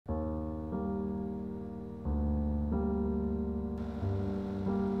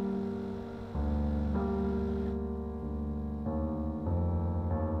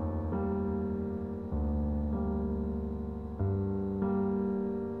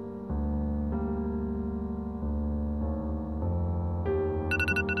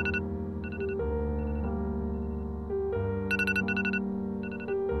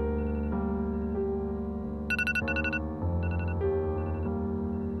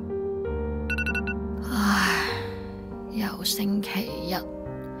由星期一，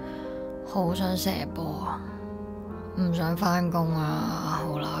好想射波，唔想返工啊，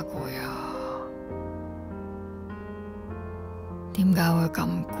好乸攰啊！點解會咁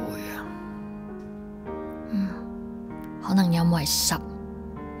攰啊？可能因為濕。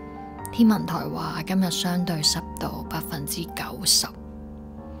天文台話今日相對濕度90%。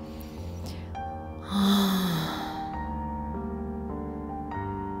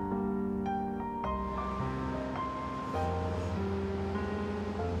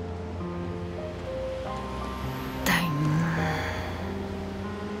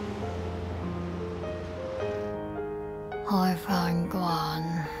開返關，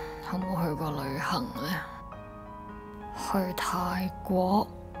好冇去過旅行呢？去泰國，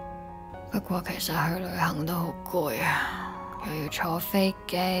不過其實去旅行都好攰啊，又要坐飛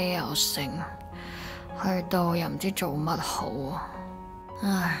機又剩，去到又唔知做乜好啊！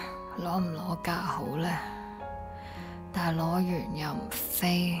唉，攞唔攞假好呢？但係攞完又唔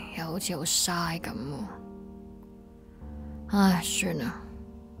飛，又好似好嘥咁喎。唉，算啦。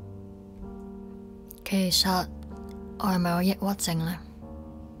其實我係咪有抑鬱症呢？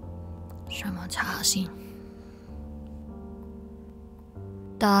上網查下先。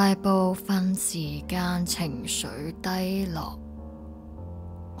大部分時間情緒低落，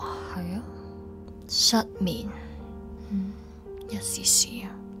係啊，失眠，一時時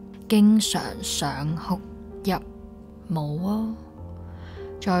啊，經常想哭泣，冇啊，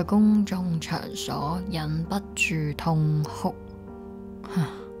在公眾場所忍不住痛哭，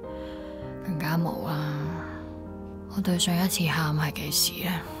更加冇啊！我對上一次喊係幾時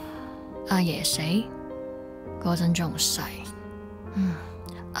啊？阿爺死嗰陣仲細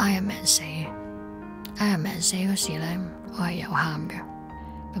，Iron Man 死嗰時呢，我係有喊嘅，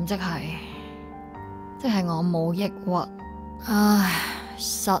咁即係我冇抑鬱，唉，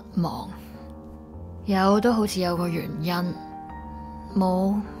失望，有都好似有個原因，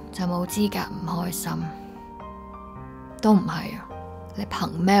冇就冇資格唔開心，都唔係啊！你憑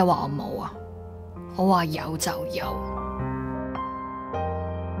咩話我冇啊？我話有就有。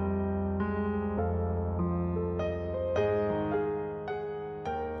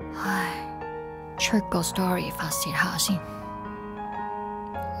唉，出個 story 發洩下先。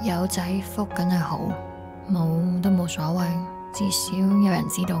有仔福梗係好，冇都冇所謂，至少有人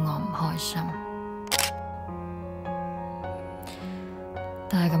知道我唔開心。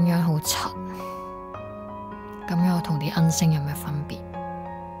但係咁樣好柒，咁樣同啲恩星有咩分別？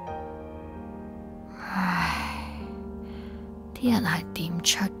啲人係點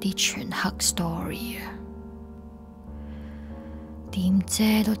出啲全黑 story 啊？點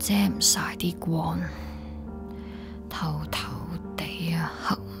遮都遮唔晒啲光，透透地啊，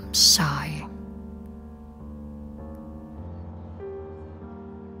黑唔晒。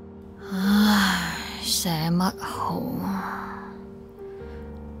唉，寫乜好啊？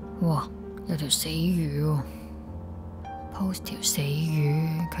哇，有條死魚喎，post 條死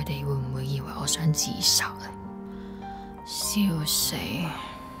魚，佢哋會唔會以為我想自殺啊？笑死！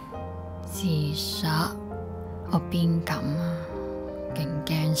自殺？我邊敢啊！勁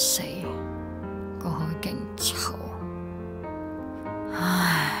驚死，個海勁臭。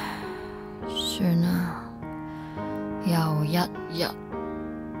唉，算啦，又一日，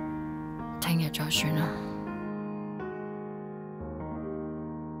聽日再算啦。